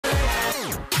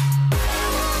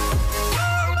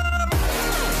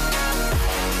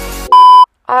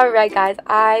Alright guys,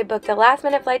 I booked a last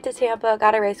minute flight to Tampa,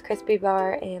 got a Rice Krispie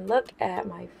bar, and look at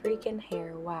my freaking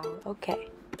hair. Wow, okay.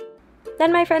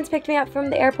 Then my friends picked me up from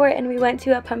the airport and we went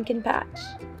to a pumpkin patch.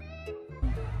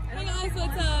 Hey guys,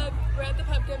 what's up? We're at the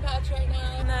pumpkin patch right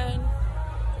now, and then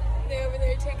they're over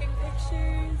there taking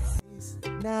pictures.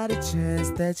 Not a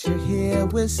chance that you're here.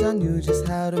 Wish I knew just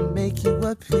how to make you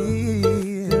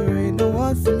appear. There ain't no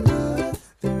one for love,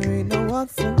 there ain't no one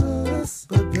for us.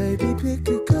 But baby, pick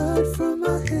a card from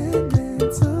my hand and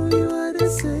tell me what it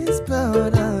says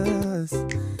about us.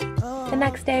 The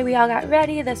next day we all got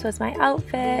ready. This was my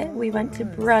outfit. We went to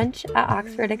brunch at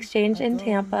Oxford Exchange in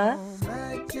Tampa.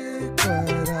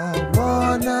 But I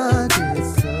wanna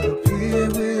disappear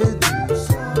with you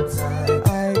sometime.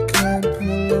 I can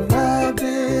pull a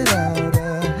rabbit out a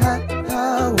hat.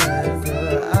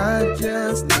 However, I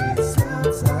just need some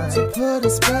time to put a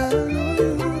spell on you.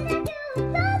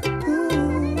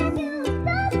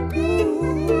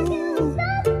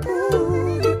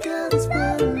 You got a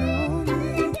spell on me.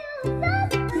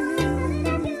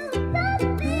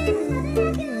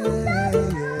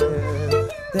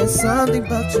 There's something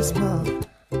about your smile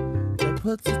that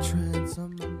puts a trance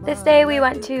on my mind. This day we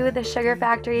went to the sugar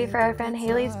factory for our friend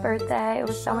Haley's birthday. It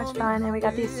was so much fun and we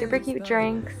got these super cute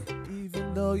drinks.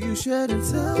 Even though you shouldn't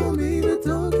tell me, but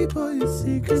don't keep all your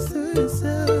secrets to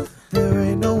yourself. There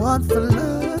ain't no one for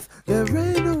love, there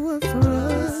ain't no one for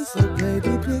us. So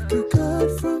baby, pick a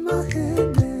card from my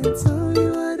hand and tell me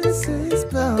what it says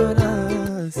about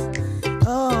us.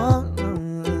 Oh,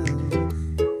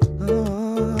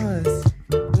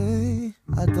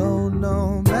 I don't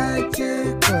know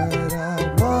magic, but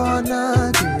I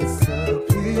wanna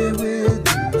disappear with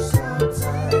you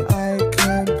sometime. I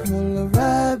can pull a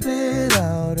rabbit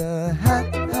out a hat.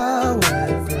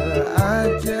 However,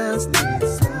 I just need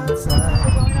some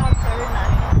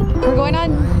time. We're going on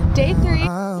day 3.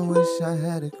 I wish I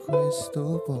had a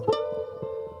crystal ball.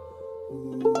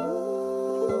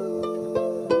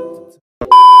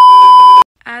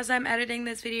 As I'm editing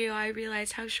this video, I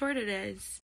realized how short it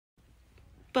is.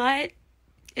 But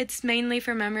it's mainly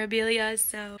for memorabilia,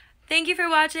 so thank you for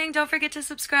watching. Don't forget to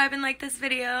subscribe and like this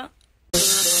video.